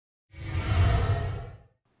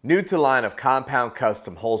New to the line of compound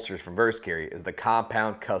custom holsters from Versacarry is the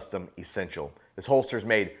Compound Custom Essential. This holster is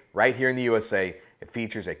made right here in the USA. It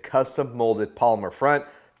features a custom molded polymer front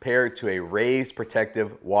paired to a raised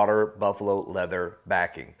protective water buffalo leather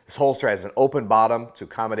backing. This holster has an open bottom to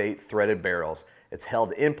accommodate threaded barrels. It's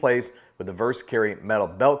held in place with the Versacarry metal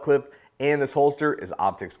belt clip, and this holster is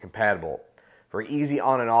optics compatible. For easy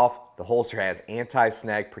on and off, the holster has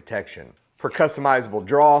anti-snag protection. For customizable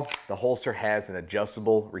draw, the holster has an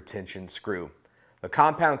adjustable retention screw. The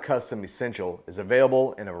Compound Custom Essential is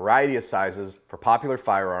available in a variety of sizes for popular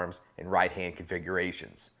firearms and right-hand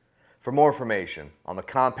configurations. For more information on the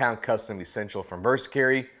Compound Custom Essential from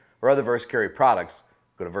Versacarry or other Versacarry products,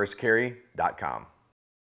 go to versacarry.com.